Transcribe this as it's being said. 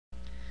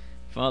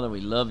Father,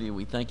 we love you.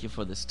 We thank you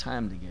for this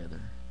time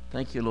together.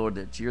 Thank you, Lord,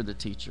 that you're the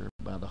teacher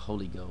by the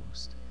Holy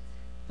Ghost.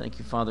 Thank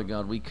you, Father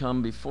God. We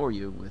come before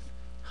you with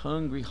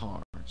hungry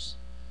hearts,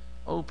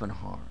 open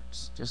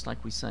hearts, just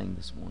like we sang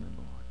this morning,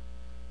 Lord.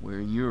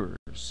 We're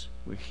yours.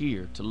 We're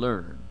here to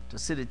learn, to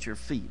sit at your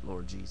feet,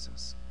 Lord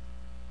Jesus,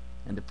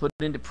 and to put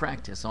into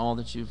practice all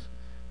that you've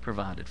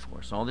provided for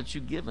us, all that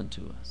you've given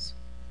to us.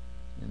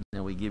 And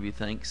now we give you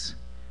thanks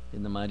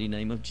in the mighty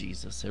name of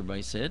Jesus.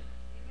 Everybody said?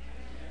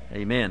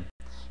 Amen.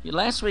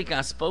 Last week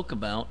I spoke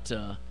about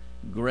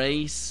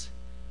grace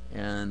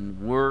and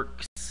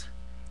works,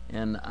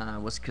 and I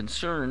was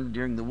concerned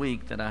during the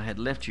week that I had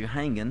left you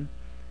hanging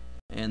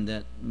and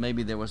that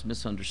maybe there was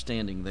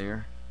misunderstanding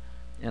there.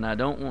 And I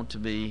don't want to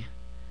be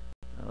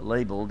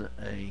labeled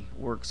a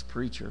works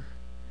preacher.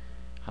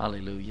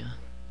 Hallelujah.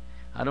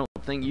 I don't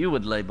think you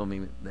would label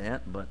me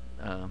that, but,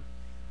 I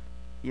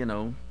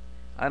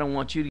don't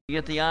want you to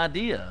get the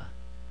idea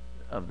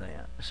of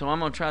that. So I'm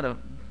going to try to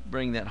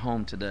bring that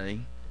home today.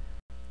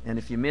 And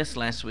if you missed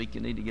last week,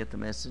 you need to get the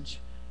message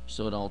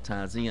so it all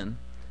ties in.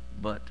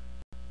 But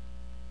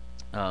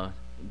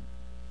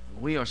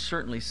we are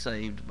certainly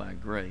saved by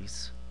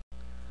grace.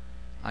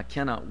 I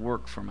cannot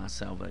work for my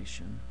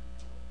salvation.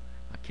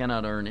 I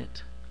cannot earn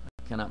it.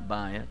 I cannot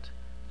buy it.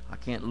 I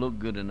can't look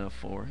good enough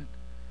for it.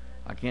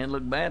 I can't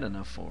look bad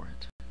enough for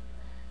it.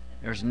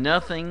 There's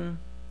nothing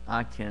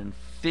I can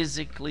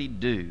physically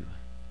do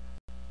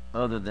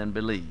other than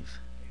believe.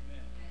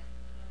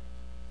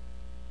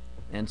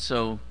 And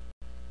so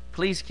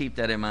please keep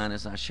that in mind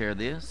as I share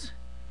this,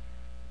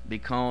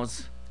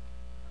 because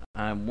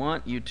I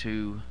want you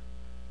to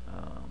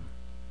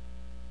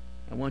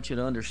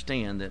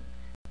understand that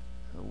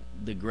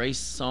the grace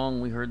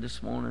song we heard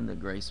this morning, the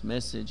grace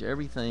message,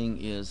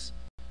 everything is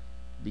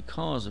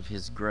because of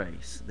His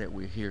grace that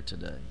we're here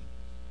today.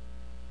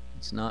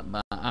 It's not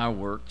by our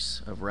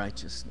works of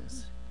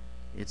righteousness.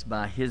 It's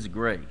by His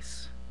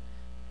grace.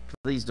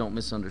 Please don't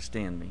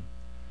misunderstand me.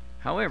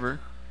 However,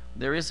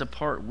 there is a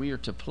part we are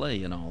to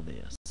play in all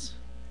this.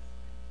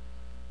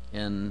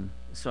 And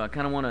so I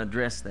kind of want to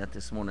address that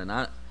this morning.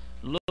 I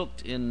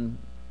looked in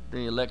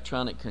the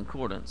electronic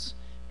concordance,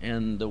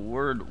 and the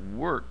word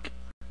work,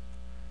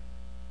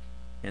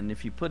 and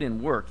if you put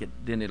in work,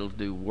 then it'll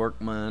do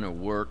workman or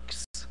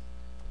works.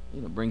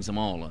 Brings them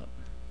all up.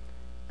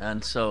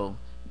 And so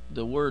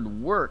the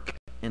word work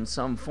in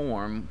some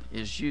form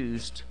is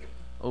used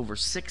over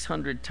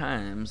 600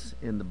 times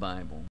in the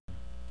Bible,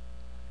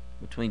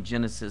 between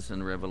Genesis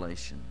and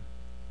Revelation.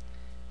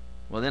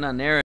 Well, then I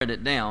narrowed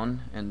it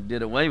down and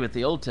did away with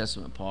the Old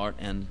Testament part,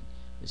 and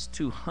it's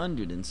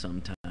 200 and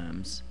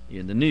sometimes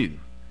in the New.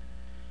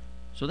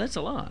 So that's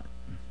a lot.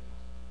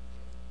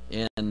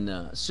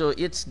 And so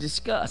it's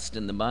discussed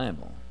in the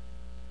Bible.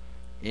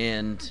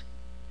 And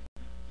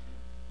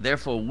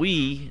therefore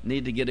we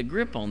need to get a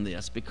grip on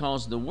this,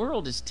 because the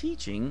world is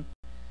teaching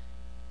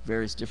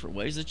various different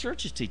ways. The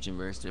church is teaching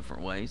various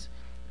different ways.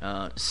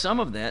 Some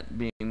of that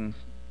being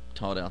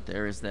taught out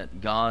there is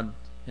that God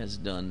has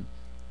done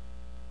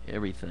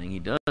everything. He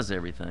does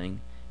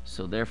everything,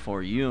 so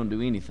therefore you don't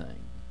do anything.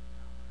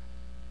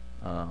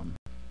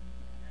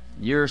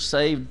 You're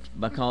saved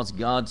because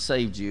God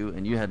saved you,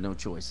 and you had no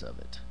choice of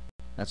it.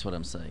 That's what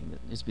I'm saying. That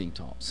it's being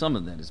taught. Some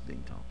of that is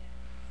being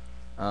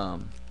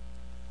taught.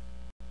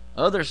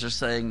 Others are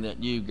saying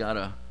that you got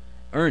to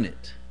earn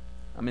it.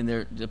 I mean,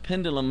 the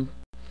pendulum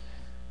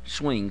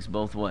swings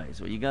both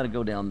ways. Well, you got to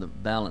go down the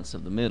balance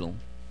of the middle,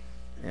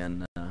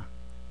 and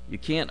you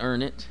can't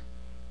earn it,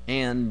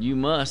 and you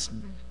must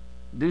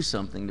do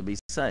something to be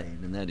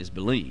saved, and that is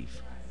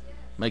believe.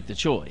 Make the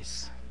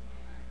choice.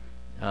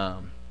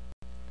 So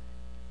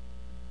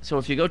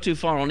if you go too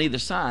far on either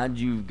side,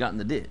 you've gotten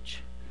the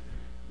ditch,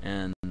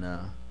 and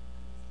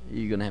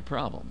you're going to have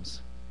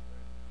problems.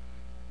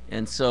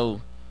 And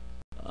so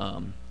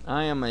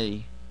I am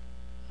a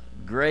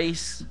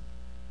grace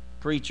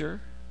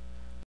preacher.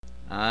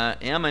 I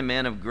am a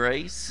man of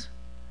grace,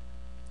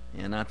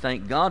 and I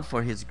thank God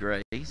for His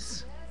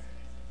grace.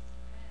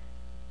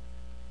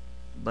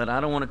 But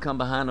I don't want to come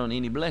behind on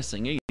any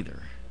blessing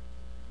either.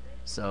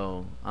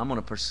 So I'm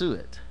going to pursue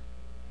it.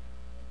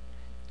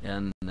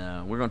 And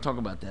we're going to talk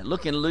about that.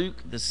 Look in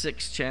Luke, the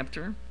 6th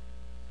chapter.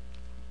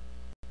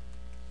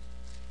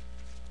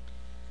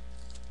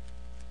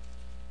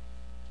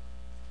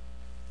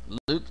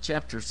 Luke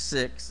chapter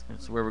 6,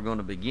 that's where we're going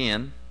to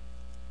begin.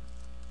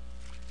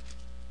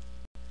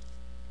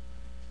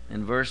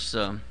 In verse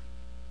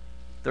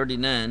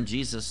 39,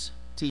 Jesus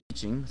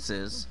teaching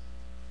says,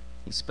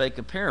 He spake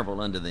a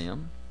parable unto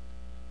them.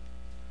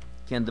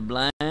 Can the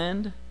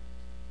blind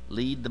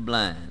lead the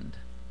blind?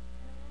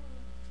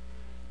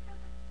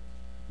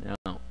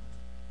 Now,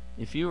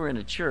 if you were in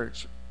a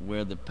church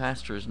where the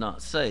pastor is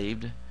not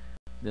saved,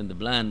 then the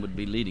blind would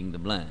be leading the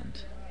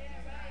blind.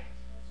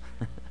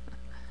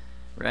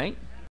 Right?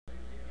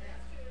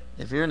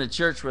 If you're in a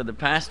church where the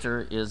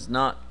pastor is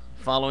not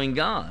following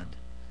God,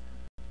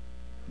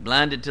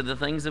 blinded to the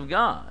things of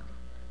God,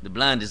 the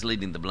blind is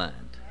leading the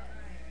blind.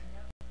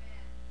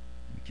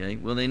 Okay,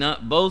 will they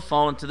not both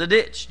fall into the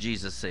ditch,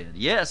 Jesus said.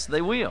 Yes,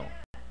 they will.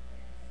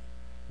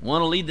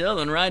 One will lead the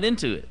other one right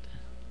into it.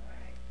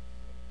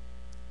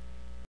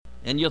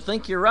 And you'll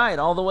think you're right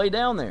all the way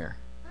down there.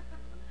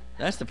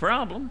 That's the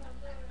problem.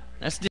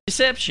 That's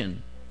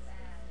deception.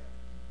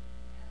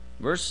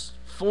 Verse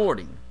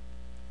 40.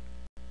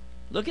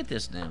 Look at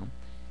this now.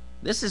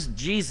 This is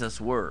Jesus'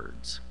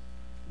 words.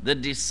 The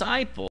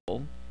disciple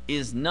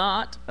is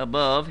not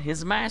above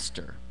his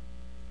master,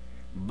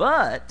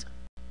 but,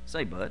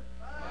 say but,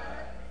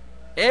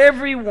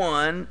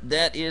 everyone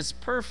that is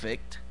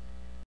perfect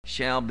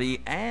shall be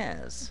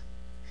as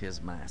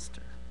his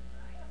master.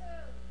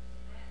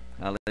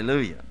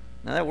 Hallelujah.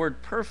 Now that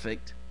word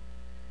perfect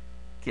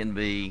can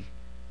be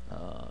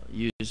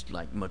used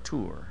like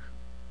mature,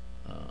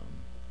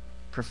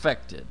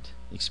 perfected,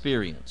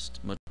 experienced,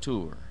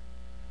 mature.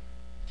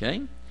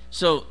 Okay?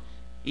 So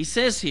he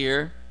says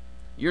here,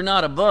 you're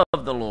not above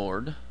the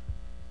Lord,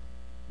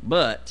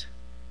 but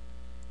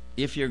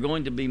if you're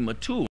going to be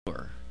mature,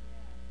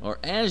 or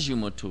as you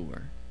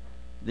mature,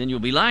 then you'll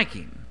be like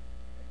him.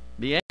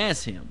 Be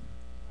as him.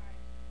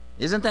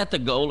 Isn't that the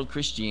goal of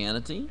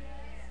Christianity?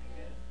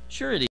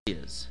 Sure it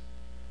is.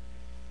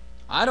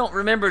 I don't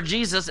remember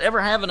Jesus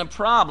ever having a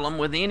problem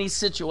with any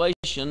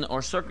situation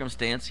or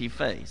circumstance he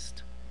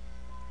faced.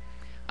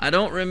 I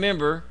don't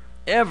remember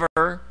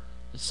ever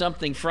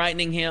something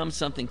frightening him,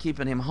 something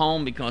keeping him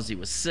home because he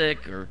was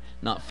sick or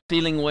not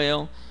feeling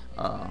well,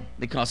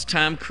 because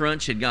time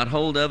crunch had got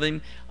hold of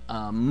him.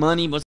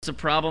 Money was a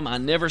problem. I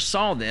never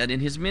saw that in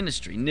his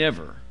ministry.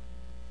 Never.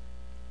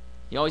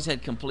 He always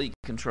had complete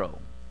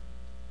control.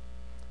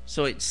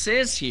 So it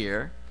says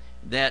here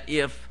that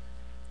if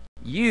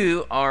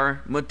you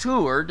are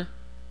matured,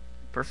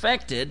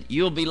 perfected,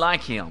 you'll be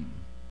like him.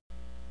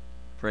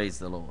 Praise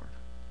the Lord.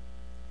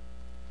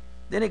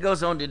 Then it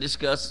goes on to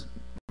discuss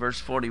verse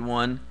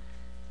 41.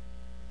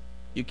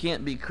 You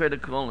can't be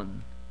critical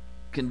and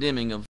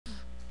condemning of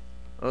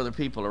other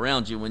people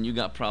around you when you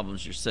got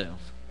problems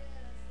yourself.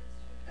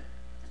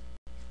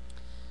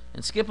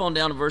 And skip on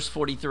down to verse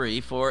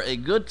 43. For a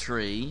good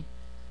tree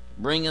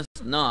bringeth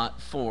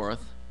not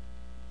forth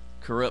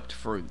corrupt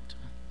fruit,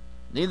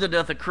 neither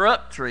doth a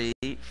corrupt tree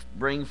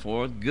bring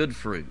forth good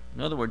fruit.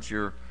 In other words,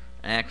 your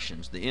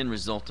actions, the end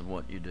result of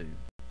what you do.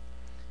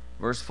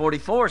 Verse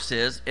 44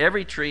 says,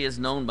 every tree is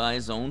known by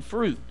his own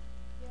fruit.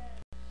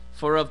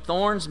 For of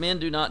thorns men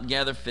do not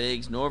gather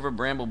figs, nor of a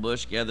bramble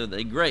bush gather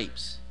they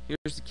grapes.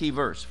 Here's the key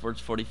verse, verse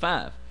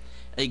 45.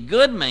 A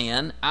good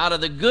man out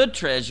of the good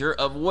treasure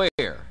of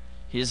where?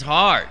 His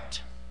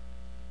heart.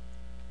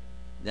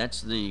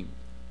 That's the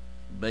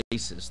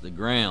basis, the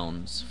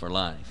grounds for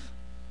life.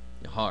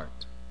 Your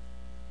heart.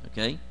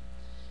 Okay?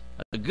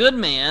 A good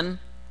man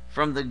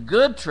from the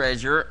good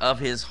treasure of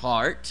his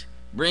heart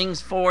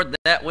brings forth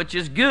that which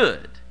is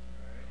good.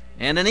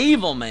 And an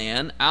evil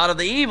man out of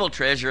the evil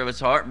treasure of his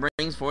heart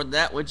brings forth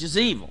that which is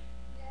evil.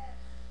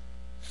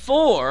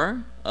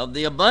 For of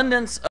the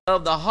abundance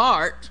of the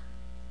heart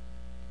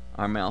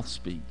our mouth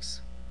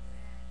speaks.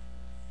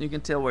 You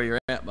can tell where you're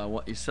at by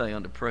what you say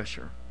under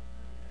pressure.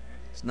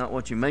 It's not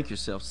what you make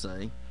yourself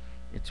say.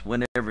 It's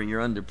whenever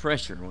you're under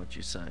pressure what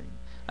you say.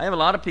 I have a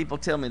lot of people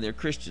tell me they're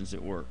Christians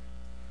at work,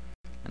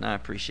 and I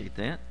appreciate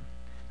that.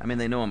 I mean,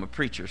 they know I'm a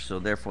preacher, so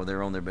therefore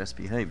they're on their best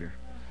behavior.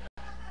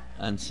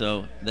 And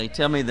so they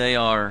tell me they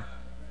are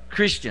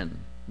Christian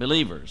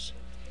believers.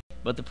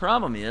 But the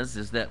problem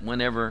is that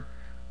whenever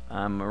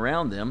I'm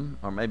around them,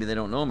 or maybe they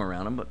don't know I'm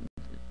around them, but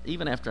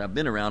even after I've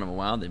been around them a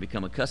while, they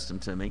become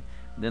accustomed to me,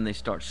 then they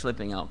start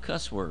slipping out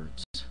cuss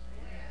words.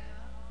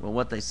 Well,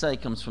 what they say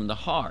comes from the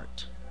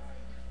heart.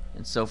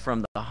 And so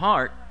from the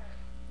heart,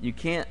 you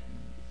can't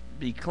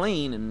be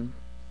clean and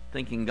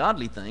thinking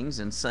godly things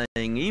and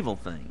saying evil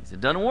things.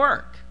 It doesn't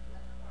work.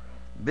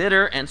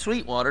 Bitter and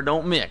sweet water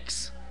don't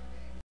mix.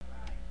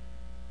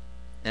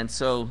 And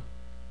so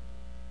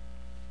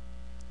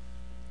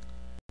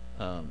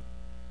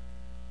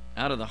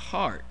out of the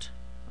heart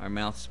our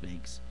mouth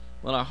speaks.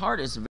 Well, our heart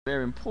is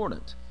very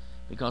important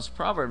because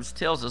Proverbs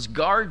tells us,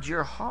 guard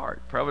your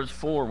heart. Proverbs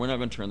 4, we're not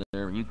going to turn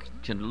there. You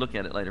can look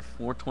at it later,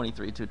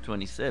 4:23 to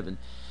 27.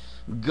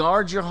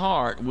 Guard your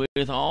heart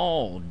with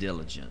all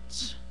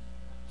diligence,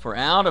 for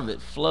out of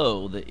it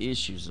flow the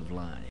issues of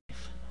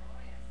life.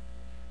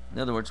 In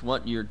other words,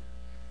 what you're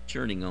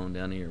churning on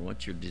down here,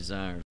 what your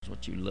desires,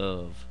 what you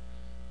love,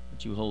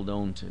 what you hold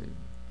on to,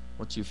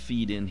 what you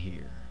feed in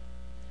here.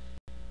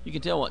 You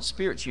can tell what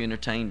spirits you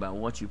entertain by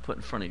what you put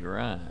in front of your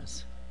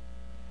eyes.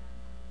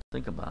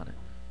 Think about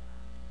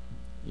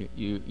it.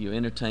 You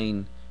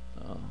entertain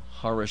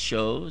horror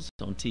shows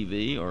on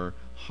TV or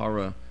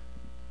horror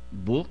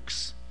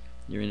books.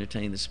 You're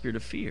entertaining the spirit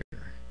of fear.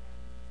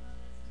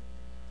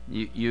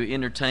 You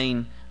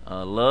entertain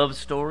love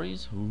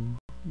stories.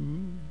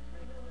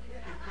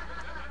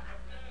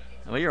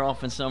 Well, you're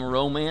off in some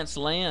romance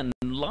land,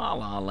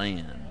 la-la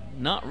land,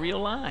 not real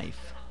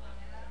life.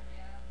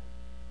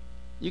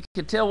 You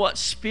can tell what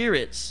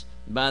spirits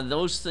by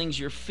those things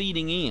you're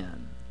feeding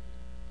in,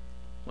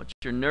 what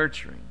you're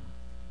nurturing.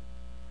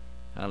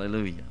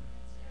 Hallelujah.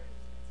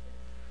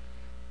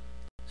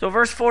 So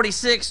verse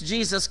 46,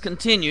 Jesus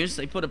continues.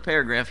 They put a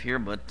paragraph here,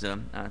 but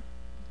I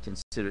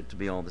consider it to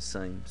be all the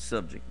same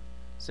subject.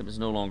 Except it's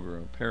no longer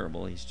a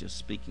parable, he's just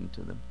speaking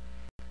to them.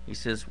 He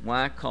says,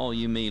 "Why call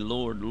you me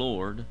Lord,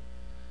 Lord,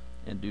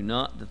 and do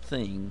not the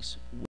things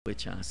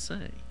which I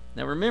say?"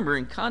 Now remember,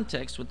 in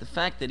context with the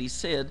fact that he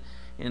said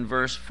in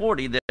verse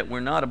 40 that we're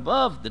not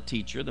above the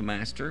teacher, the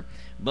master,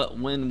 but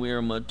when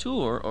we're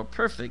mature or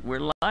perfect,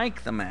 we're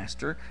like the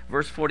master.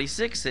 Verse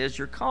 46 says,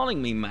 "You're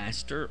calling me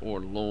master or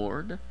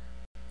Lord,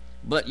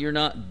 but you're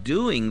not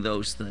doing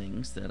those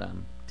things that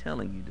I'm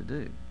telling you to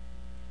do."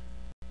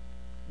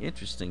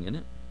 Interesting, isn't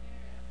it?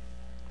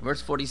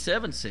 Verse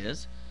 47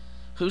 says,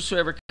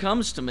 "Whosoever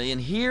comes to me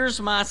and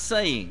hears my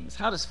sayings."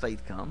 How does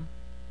faith come?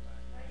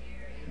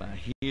 By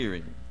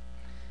hearing.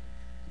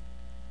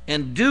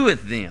 "And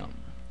doeth them."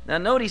 Now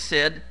note he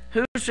said,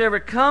 "Whosoever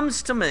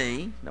comes to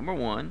me," number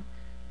one,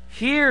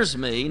 "hears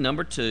me,"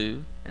 number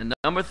two, and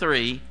number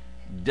three,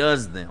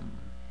 does them.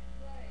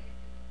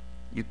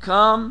 You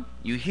come,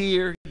 you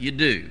hear, you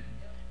do.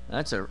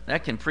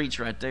 That can preach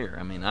right there.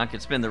 I mean, I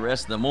could spend the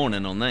rest of the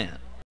morning on that.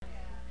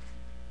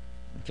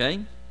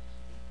 Okay?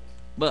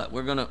 But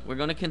we're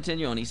gonna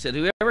continue on. He said,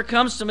 "Whoever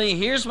comes to me,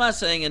 hears my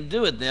saying, and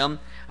doeth them,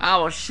 I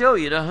will show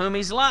you to whom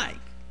he's like."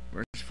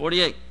 Verse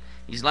 48.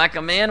 "He's like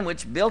a man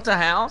which built a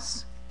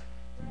house,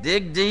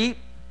 digged deep,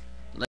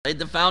 laid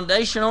the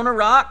foundation on a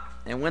rock,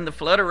 and when the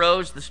flood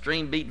arose, the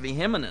stream beat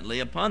vehemently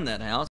upon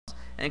that house,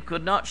 and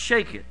could not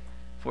shake it,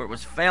 for it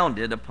was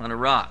founded upon a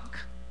rock."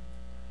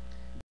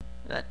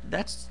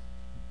 That's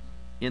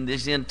in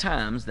these end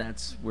times,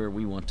 that's where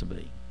we want to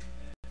be.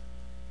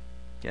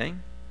 Okay?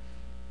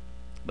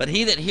 "But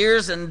he that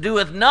hears and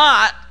doeth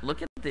not,"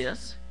 look at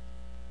this,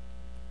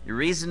 you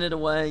reason it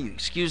away, you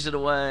excuse it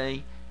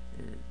away.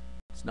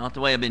 It's not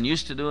the way I've been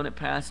used to doing it,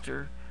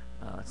 Pastor.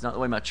 It's not the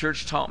way my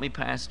church taught me,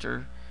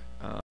 Pastor.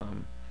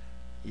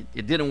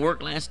 It didn't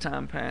work last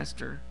time,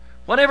 Pastor.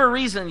 Whatever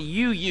reason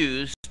you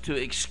use to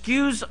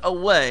excuse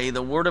away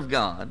the Word of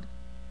God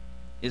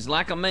is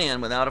like a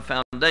man without a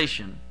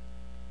foundation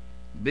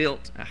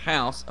built a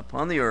house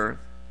upon the earth,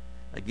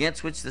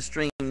 against which the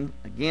stream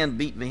again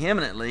beat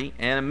vehemently,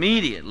 and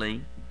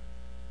immediately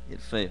it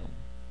fell.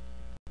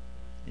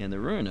 And the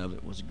ruin of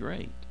it was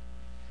great.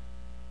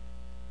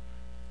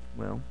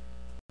 Well,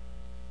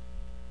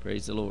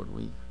 praise the Lord.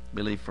 We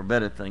believe for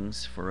better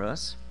things for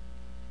us.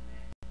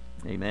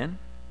 Amen.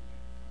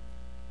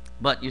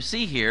 But you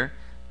see here,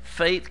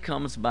 faith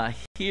comes by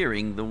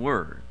hearing the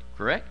Word,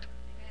 correct?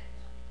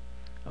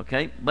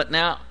 Okay, but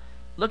now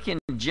look in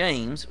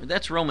James.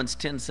 That's Romans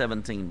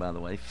 10:17, by the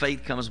way.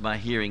 Faith comes by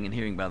hearing, and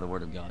hearing by the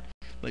Word of God.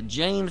 But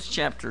James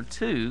chapter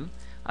 2,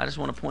 I just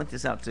want to point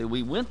this out to you.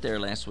 We went there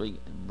last week,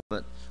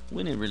 but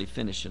we didn't really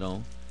finish it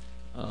all.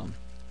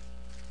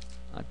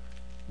 I've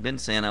been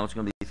saying I was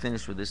going to be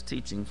finished with this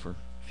teaching for a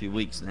few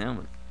weeks now.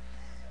 But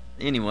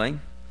anyway,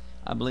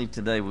 I believe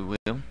today we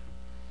will.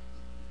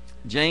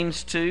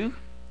 James 2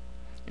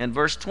 and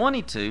verse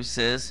 22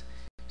 says,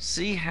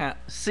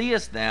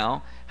 "Seest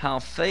thou how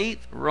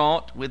faith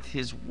wrought with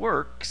his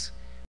works,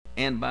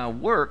 and by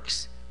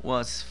works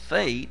was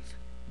faith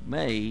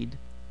made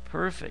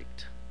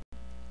perfect."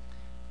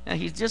 Now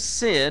he just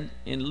said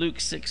in Luke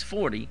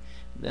 6:40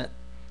 that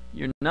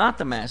you're not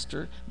the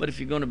master, but if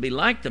you're going to be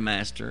like the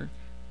master,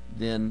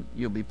 then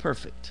you'll be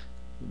perfect.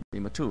 You'll be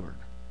matured.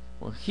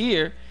 Well,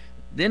 here,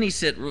 then he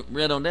said,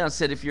 read on down,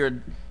 said, if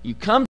you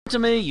come to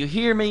me, you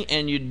hear me,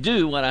 and you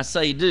do what I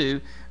say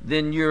do,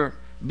 then you're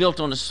built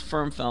on a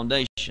firm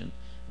foundation.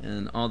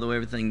 And although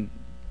everything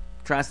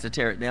tries to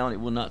tear it down, it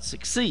will not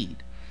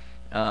succeed.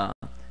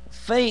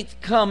 Faith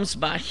comes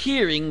by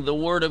hearing the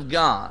Word of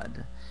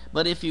God.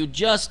 But if you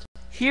just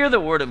hear the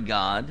Word of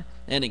God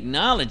and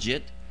acknowledge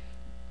it,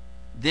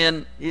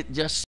 then it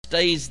just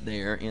stays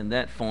there in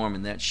that form,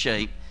 in that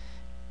shape.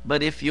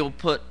 But if you'll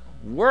put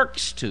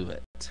works to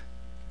it,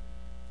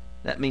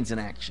 that means an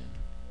action.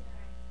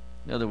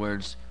 In other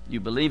words, you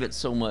believe it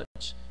so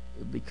much,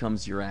 it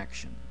becomes your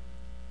action.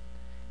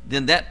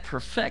 Then that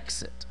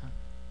perfects it,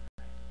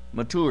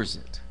 matures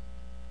it,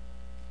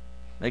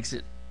 makes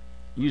it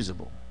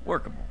usable,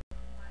 workable.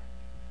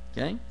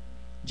 Okay?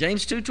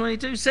 James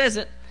 2:22 says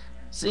it.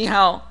 See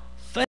how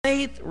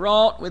faith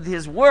wrought with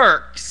his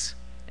works,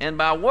 and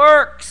by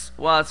works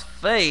was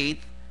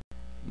faith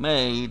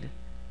made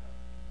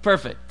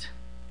perfect.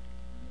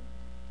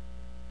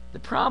 The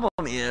problem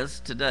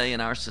is today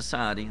in our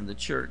society, in the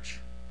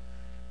church,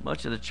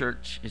 much of the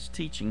church is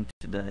teaching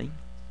today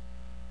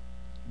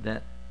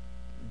that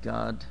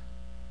God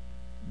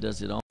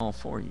does it all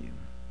for you.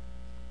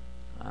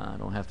 I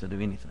don't have to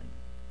do anything.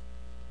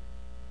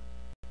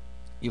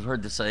 You've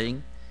heard the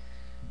saying,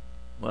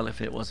 well,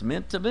 if it was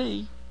meant to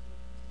be,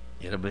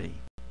 it'll be.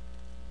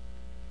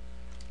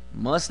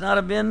 Must not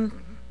have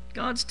been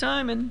God's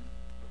timing.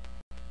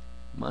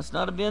 Must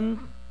not have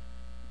been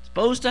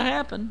supposed to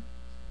happen,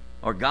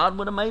 or God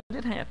would have made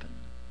it happen.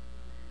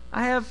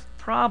 I have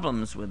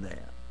problems with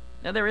that.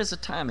 Now, there is a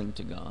timing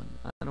to God.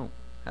 I don't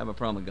have a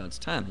problem with God's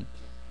timing,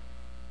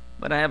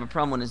 but I have a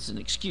problem when it's an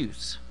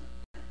excuse.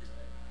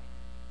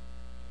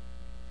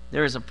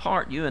 There is a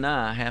part you and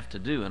I have to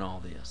do in all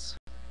this.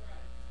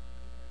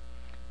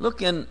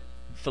 Look in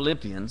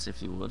Philippians,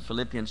 if you would.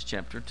 Philippians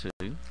chapter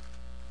 2.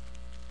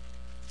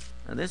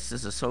 Now this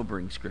is a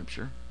sobering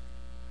scripture.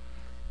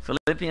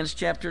 Philippians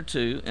chapter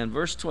 2 and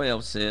verse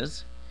 12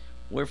 says,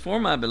 "Wherefore,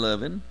 my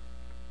beloved,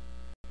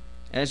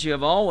 as you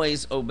have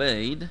always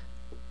obeyed,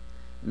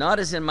 not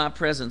as in my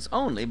presence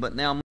only, but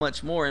now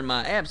much more in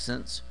my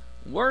absence,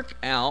 work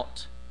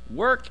out.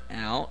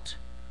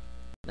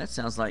 That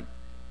sounds like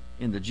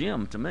in the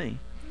gym to me.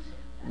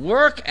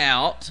 Work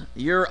out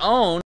your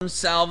own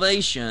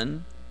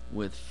salvation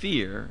with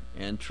fear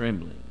and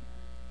trembling."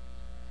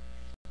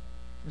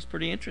 It's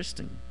pretty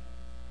interesting.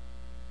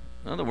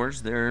 In other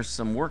words, there's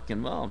some work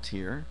involved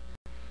here.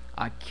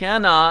 I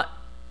cannot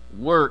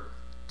work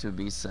to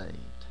be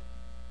saved.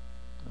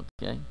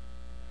 Okay?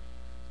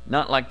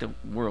 Not like the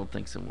world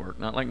thinks of work,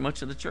 not like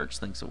much of the church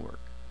thinks of work.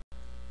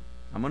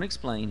 I'm going to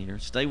explain here.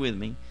 Stay with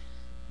me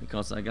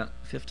because I got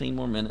 15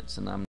 more minutes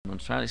and I'm going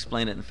to try to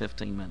explain it in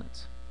 15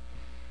 minutes.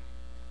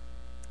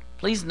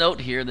 Please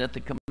note here that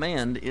the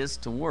command is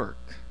to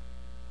work.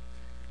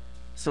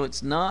 So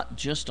it's not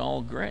just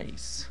all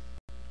grace.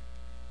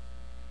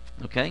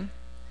 Okay?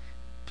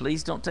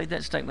 Please don't take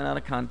that statement out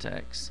of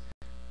context.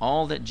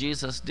 All that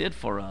Jesus did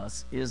for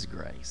us is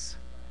grace,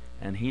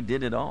 and He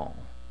did it all.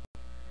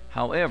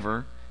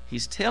 However,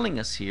 He's telling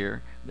us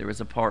here there is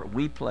a part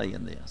we play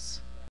in this.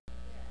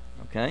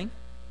 Okay?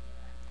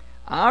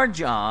 Our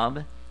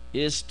job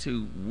is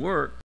to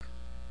work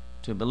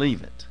to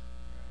believe it.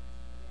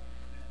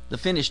 The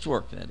finished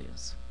work, that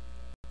is.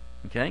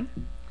 Okay?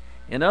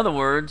 In other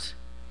words,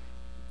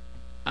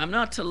 I'm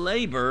not to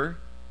labor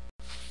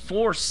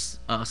for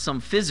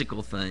some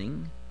physical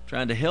thing,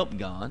 trying to help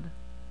God,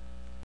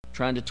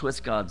 trying to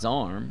twist God's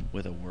arm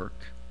with a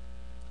work.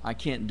 I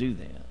can't do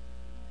that.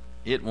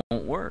 It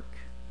won't work.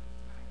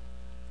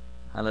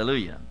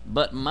 Hallelujah.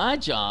 But my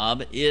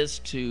job is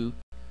to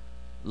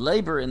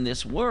labor in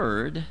this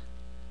word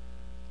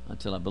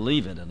until I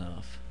believe it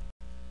enough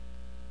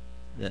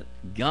that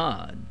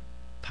God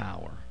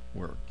power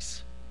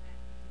works.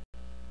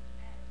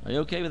 Are you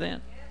okay with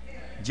that?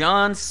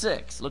 John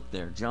 6. Look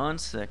there. John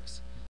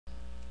 6.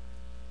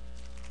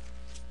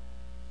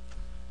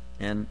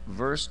 And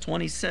verse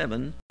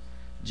 27,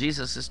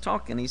 Jesus is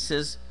talking. He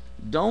says,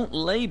 "Don't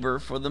labor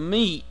for the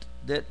meat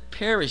that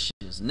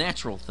perishes,"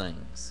 natural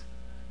things,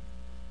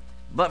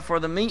 "but for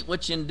the meat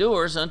which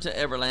endures unto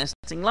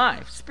everlasting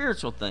life,"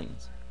 spiritual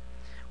things,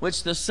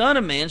 "which the Son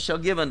of Man shall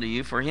give unto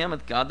you, for him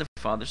hath God the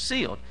Father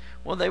sealed."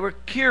 Well, they were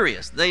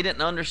curious. They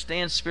didn't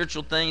understand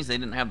spiritual things. They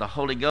didn't have the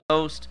Holy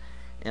Ghost,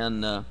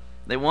 and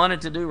they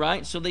wanted to do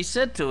right. So they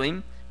said to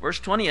him, verse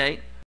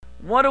 28,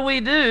 "What do we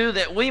do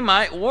that we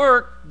might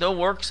work the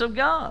works of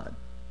God?"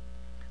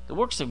 The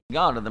works of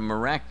God are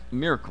the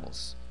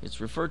miracles. It's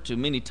referred to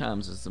many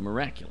times as the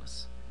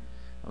miraculous.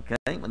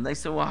 Okay? When they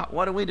said, "Well,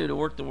 what do we do to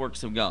work the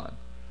works of God?"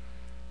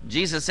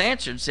 Jesus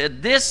answered,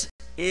 said, "This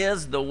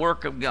is the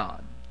work of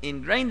God."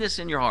 Ingrain this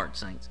in your heart,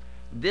 saints.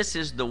 This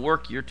is the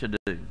work you're to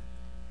do.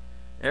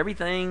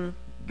 Everything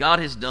God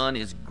has done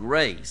is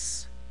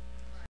grace.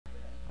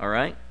 All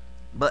right?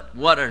 But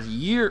what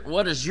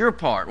is your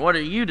part? What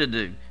are you to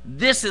do?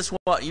 This is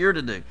what you're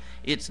to do.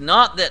 It's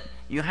not that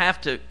you have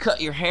to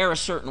cut your hair a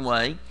certain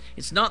way.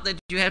 It's not that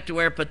you have to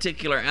wear a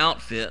particular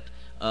outfit.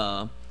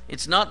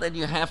 It's not that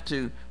you have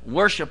to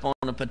worship on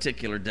a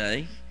particular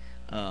day.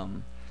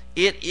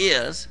 It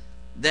is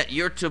that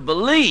you're to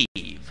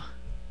believe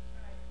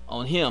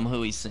on Him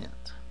who He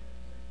sent.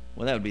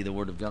 Well, that would be the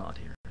Word of God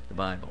here, the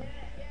Bible.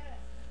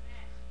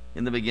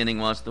 In the beginning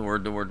was the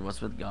Word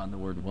was with God, and the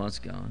Word was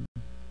God.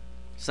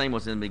 Same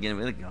was in the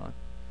beginning with God.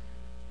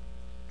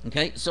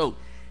 Okay, so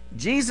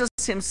Jesus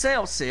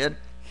Himself said,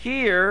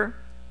 here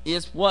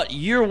is what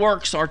your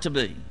works are to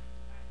be.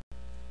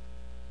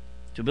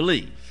 To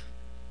believe.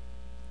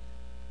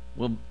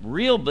 Well,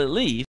 real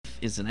belief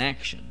is an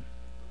action.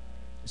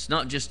 It's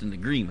not just an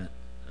agreement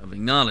of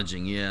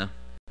acknowledging, yeah,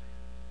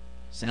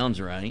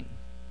 sounds right,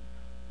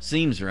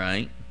 seems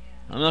right.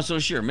 I'm not so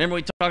sure. Remember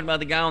we talked about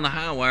the guy on the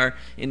high wire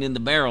and in the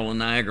barrel in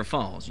Niagara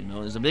Falls. You know,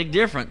 there's a big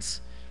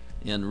difference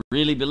in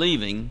really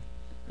believing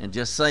and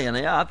just saying,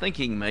 yeah, I think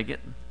he can make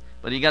it.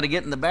 But you got to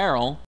get in the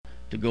barrel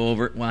to go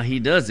over it while he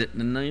does it,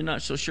 and you're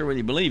not so sure whether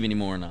you believe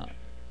anymore or not.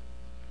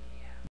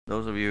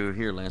 Those of you who were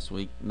here last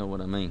week know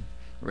what I mean.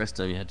 The rest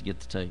of you had to get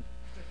the tape.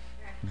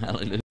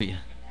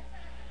 Hallelujah.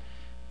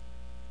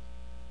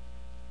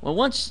 Well,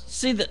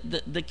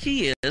 the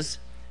key is,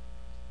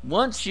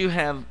 once you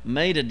have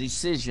made a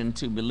decision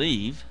to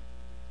believe,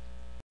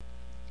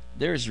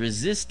 there's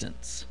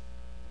resistance.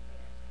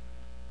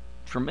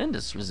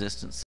 Tremendous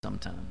resistance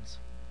sometimes.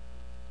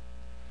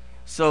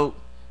 So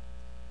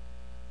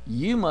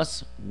you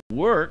must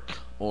work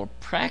or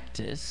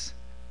practice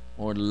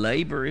or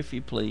labor, if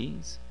you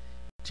please,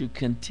 to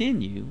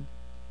continue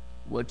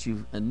what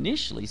you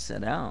initially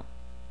set out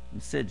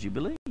and said you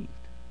believed.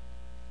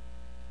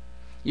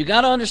 You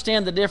got to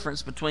understand the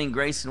difference between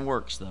grace and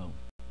works, though.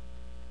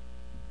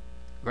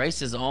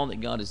 Grace is all that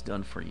God has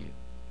done for you.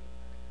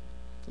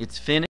 It's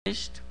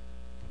finished.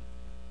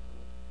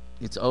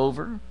 It's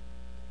over.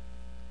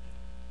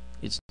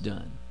 It's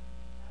done.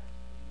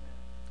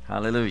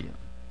 Hallelujah.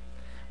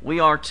 We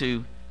are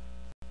to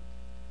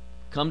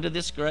come to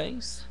this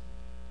grace.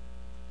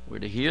 We're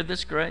to hear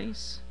this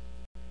grace.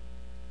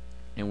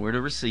 And we're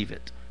to receive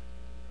it.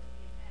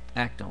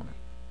 Act on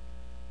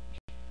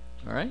it.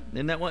 All right?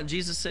 Isn't that what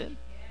Jesus said?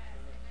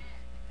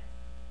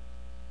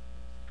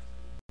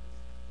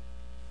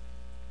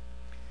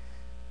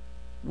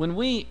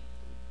 The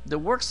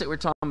works that we're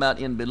talking about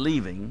in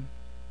believing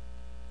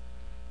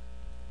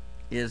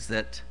is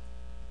that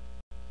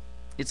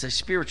it's a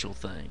spiritual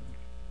thing.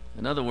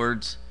 In other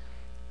words,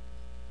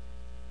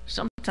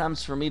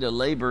 sometimes for me to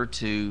labor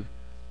to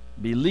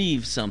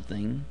believe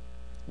something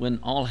when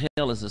all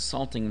hell is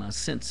assaulting my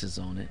senses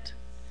on it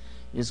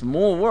is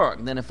more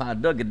work than if I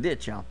dug a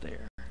ditch out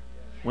there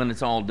when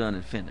it's all done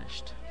and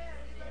finished.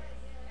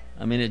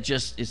 I mean,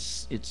 it's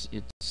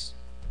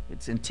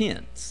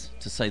intense,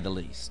 to say the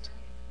least.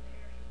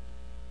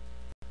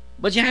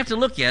 But you have to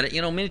look at it.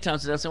 You know, many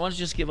times they'll say, why don't you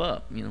just give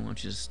up? You know, why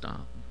don't you just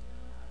stop?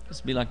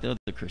 Just be like the other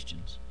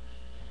Christians.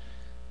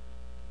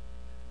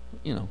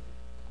 You know,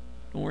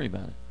 don't worry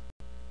about it.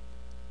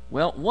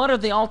 Well, what are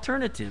the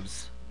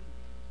alternatives?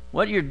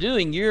 What you're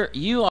doing,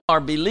 you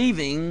are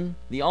believing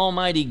the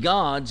Almighty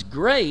God's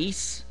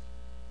grace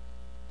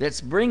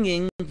that's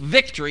bringing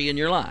victory in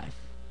your life.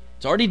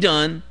 It's already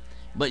done,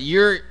 but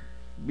you're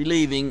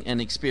believing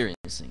and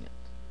experiencing it.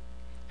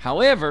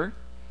 However,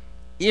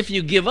 if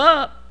you give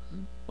up,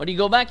 what do you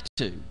go back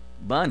to?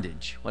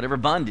 Bondage. Whatever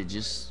bondage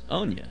is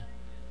on you.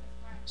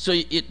 So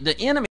the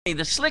enemy,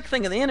 the slick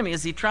thing of the enemy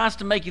is he tries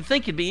to make you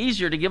think it'd be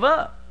easier to give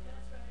up.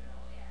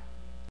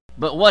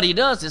 But what he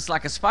does, it's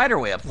like a spider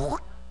web.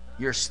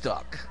 You're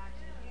stuck.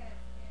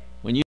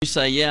 When you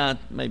say, yeah,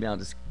 maybe I'll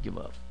just give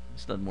up.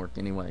 This doesn't work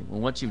anyway.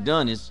 Well, what you've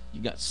done is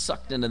you got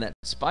sucked into that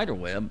spider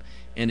web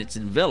and it's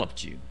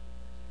enveloped you.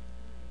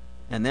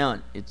 And now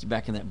it's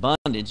back in that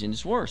bondage and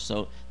it's worse.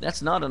 So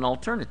that's not an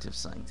alternative,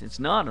 saints. It's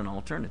not an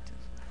alternative.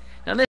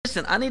 Now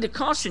listen, I need to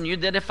caution you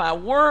that if I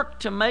work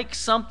to make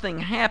something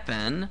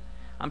happen,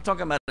 I'm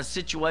talking about a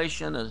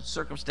situation, a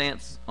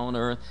circumstance on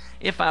earth.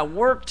 If I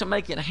work to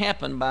make it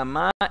happen by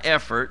my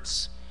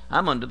efforts,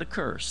 I'm under the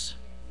curse.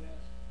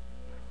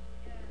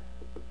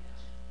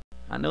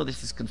 I know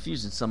this is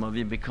confusing some of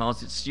you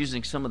because it's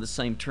using some of the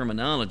same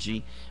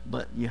terminology,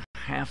 but you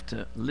have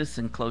to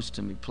listen close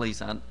to me,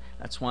 please.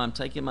 That's why I'm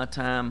taking my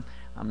time.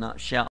 I'm not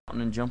shouting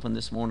and jumping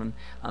this morning.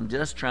 I'm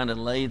just trying to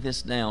lay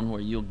this down where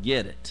you'll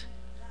get it,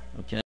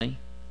 okay?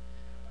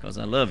 Because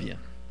I love you.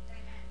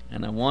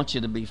 And I want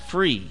you to be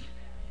free.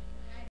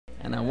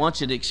 And I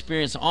want you to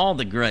experience all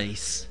the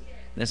grace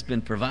that's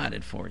been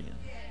provided for you.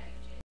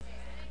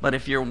 But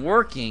if you're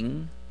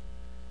working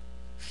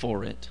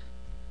for it,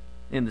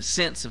 in the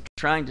sense of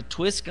trying to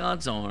twist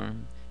God's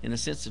arm, in the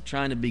sense of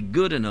trying to be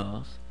good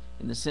enough,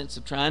 in the sense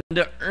of trying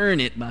to earn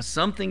it by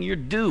something you're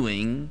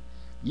doing,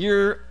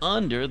 you're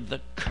under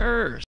the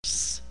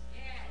curse.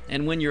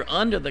 And when you're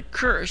under the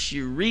curse,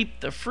 you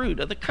reap the fruit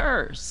of the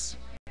curse.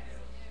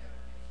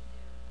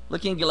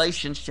 Look in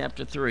Galatians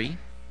chapter 3.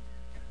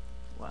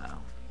 Wow.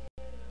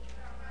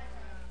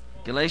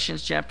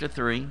 Galatians chapter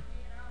 3.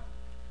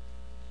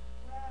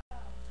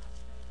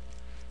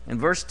 And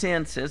verse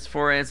 10 says,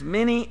 for as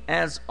many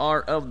as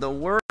are of the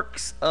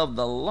works of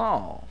the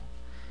law.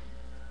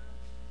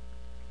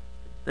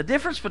 The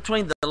difference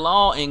between the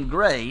law and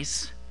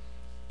grace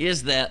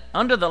is that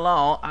under the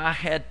law, I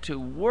had to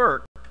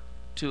work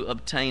to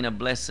obtain a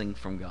blessing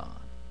from God.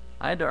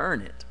 I had to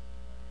earn it.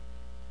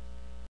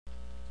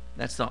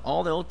 That's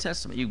all the Old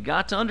Testament. You've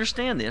got to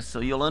understand this so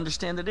you'll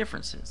understand the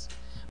differences.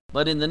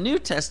 But in the New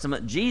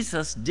Testament,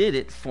 Jesus did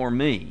it for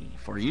me,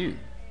 for you.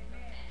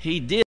 He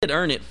did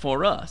earn it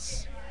for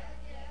us.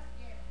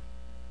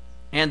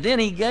 And then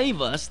he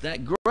gave us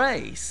that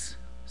grace,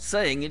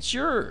 saying it's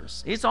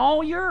yours. It's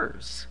all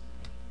yours.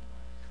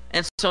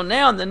 And so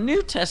now in the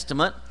New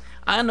Testament,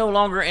 I no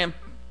longer am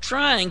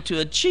trying to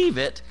achieve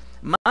it.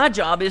 My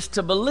job is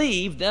to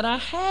believe that I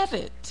have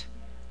it.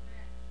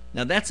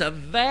 Now that's a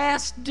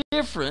vast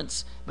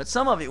difference, but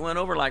some of it went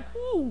over like,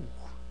 whoo,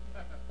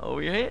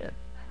 over your head.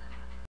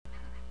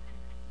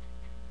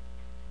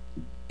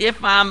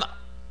 If I'm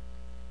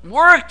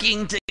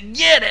working to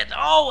get it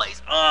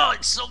always, oh,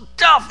 it's so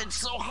tough, it's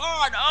so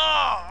hard,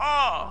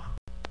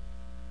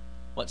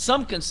 what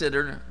some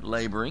consider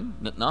laboring,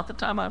 but not the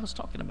time I was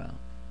talking about,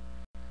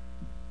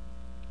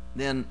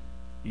 then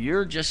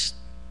you're just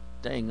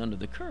staying under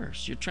the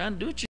curse. You're trying to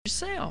do it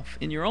yourself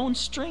in your own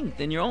strength,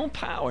 in your own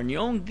power, in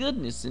your own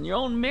goodness, in your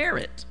own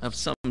merit of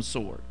some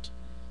sort.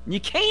 You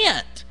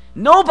can't.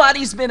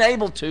 Nobody's been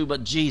able to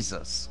but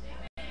Jesus.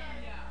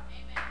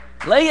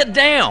 Lay it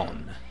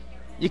down.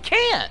 You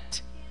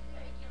can't.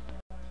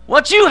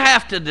 What you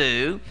have to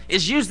do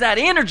is use that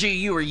energy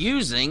you were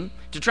using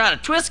to try to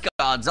twist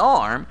God's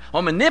arm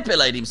or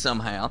manipulate him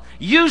somehow.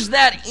 Use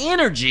that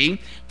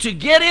energy to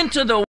get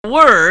into the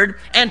Word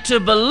and to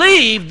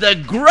believe the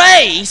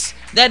grace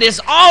that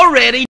is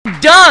already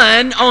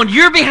done on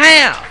your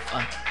behalf.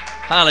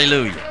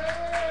 Hallelujah.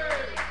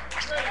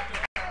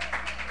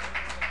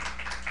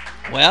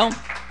 Well,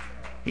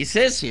 He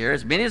says here,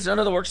 as many as are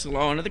under the works of the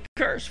law under the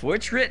curse. For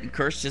it's written,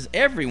 cursed is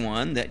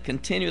everyone that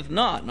continueth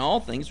not in all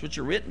things which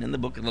are written in the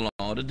book of the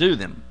law to do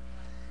them.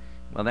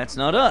 Well, that's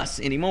not us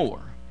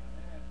anymore.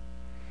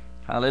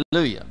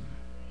 Hallelujah.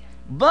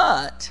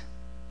 But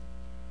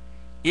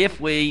if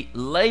we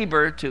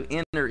labor to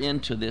enter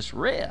into this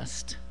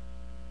rest,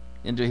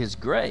 into his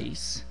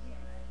grace,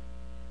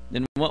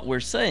 then what we're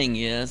saying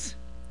is,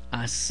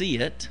 I see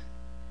it,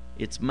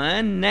 it's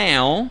mine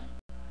now,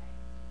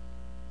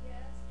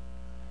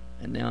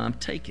 and now I'm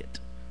take it.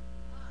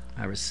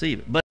 I receive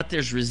it. But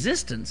there's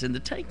resistance in the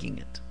taking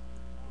it.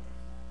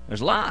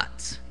 There's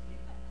lots.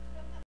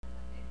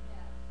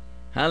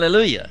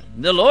 Hallelujah.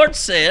 The Lord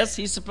says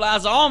he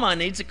supplies all my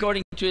needs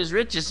according to his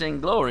riches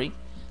in glory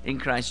in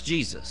Christ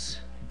Jesus.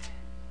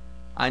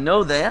 I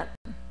know that.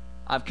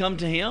 I've come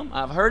to him.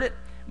 I've heard it.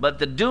 But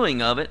the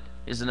doing of it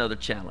is another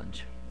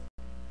challenge.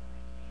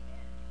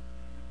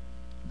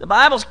 The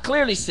Bible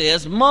clearly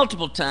says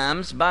multiple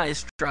times, by his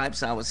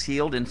stripes I was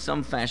healed in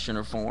some fashion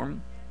or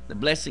form. The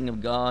blessing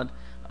of God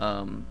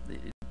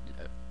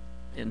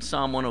in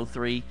Psalm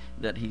 103,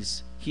 that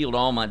he's healed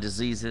all my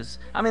diseases.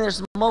 I mean,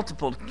 there's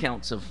multiple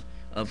accounts of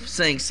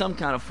saying some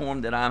kind of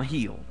form that I'm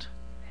healed.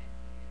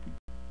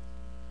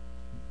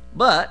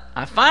 But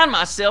I find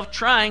myself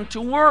trying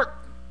to work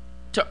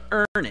to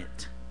earn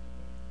it.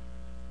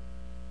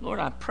 Lord,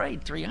 I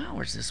prayed 3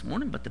 hours this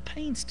morning, but the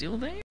pain's still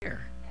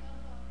there.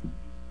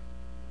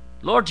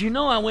 Lord, you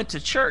know I went to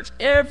church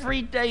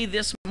every day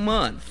this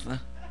month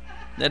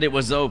that it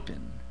was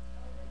open.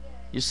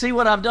 You see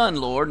what I've done,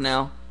 Lord,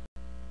 now.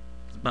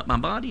 But my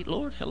body,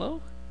 Lord,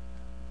 hello?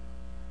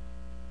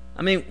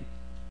 I mean,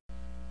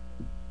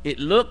 it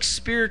looks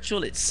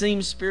spiritual, it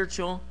seems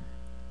spiritual,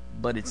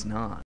 but it's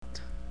not.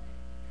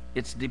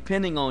 It's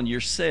depending on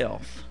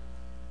yourself.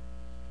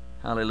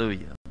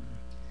 Hallelujah.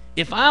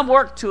 If I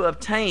work to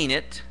obtain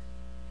it,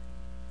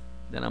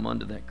 then I'm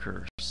under that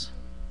curse.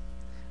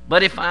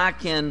 But if I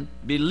can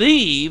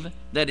believe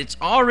that it's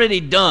already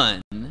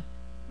done,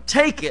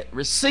 take it,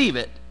 receive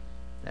it,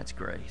 that's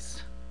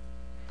grace.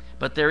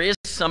 But there is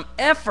some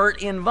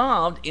effort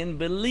involved in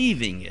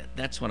believing it.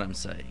 That's what I'm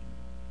saying.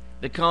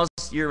 Because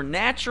your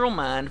natural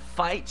mind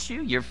fights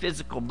you, your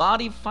physical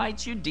body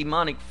fights you,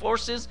 demonic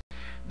forces,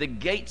 the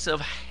gates of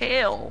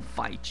hell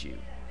fight you.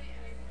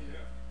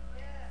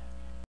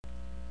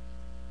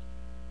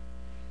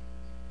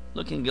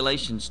 Look in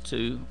Galatians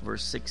 2,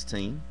 verse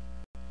 16.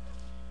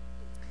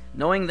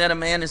 Knowing that a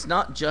man is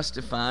not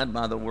justified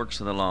by the works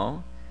of the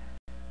law,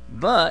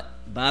 but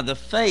by the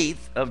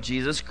faith of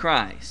Jesus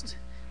Christ.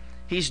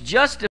 He's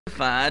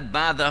justified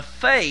by the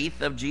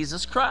faith of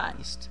Jesus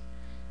Christ.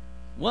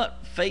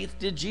 What faith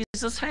did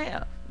Jesus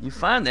have? You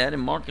find that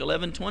in Mark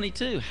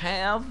 11:22.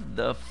 Have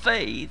the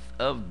faith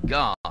of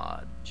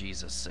God,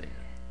 Jesus said.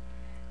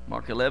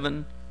 Mark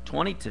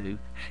 11:22.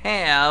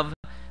 Have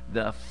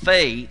the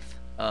faith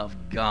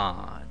of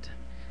God.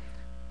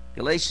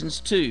 Galatians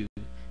 2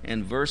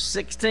 and verse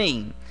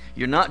 16.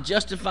 You're not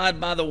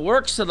justified by the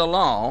works of the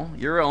law,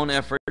 your own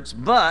efforts,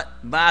 but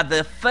by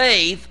the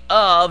faith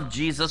of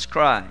Jesus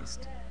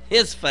Christ.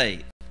 His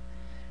faith.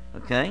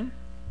 Okay?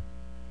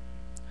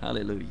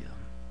 Hallelujah.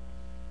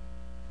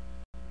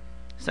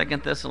 2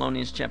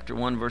 Thessalonians chapter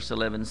 1 verse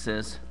 11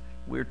 says,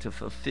 we're to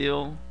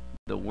fulfill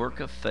the work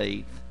of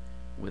faith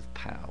with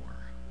power.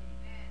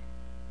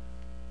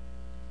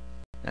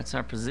 That's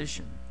our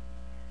position.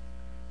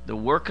 The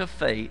work of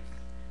faith,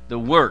 the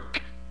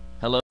work,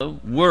 hello,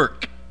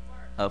 work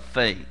of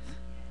faith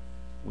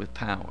with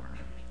power.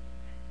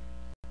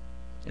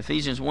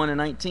 Ephesians 1 and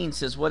 19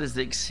 says, what is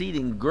the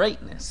exceeding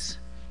greatness?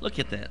 Look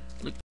at that.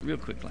 Look real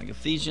quick, like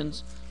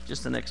Ephesians,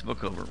 just the next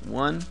book over.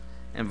 1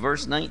 and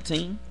verse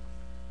 19.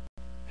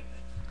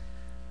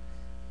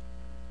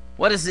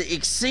 What is the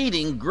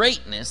exceeding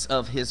greatness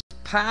of his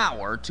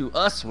power to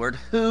usward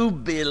who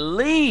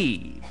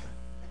believe,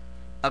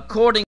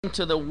 according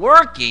to the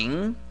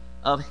working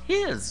of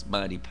his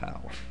mighty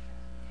power.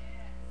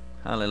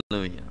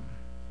 Hallelujah.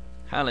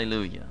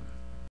 Hallelujah.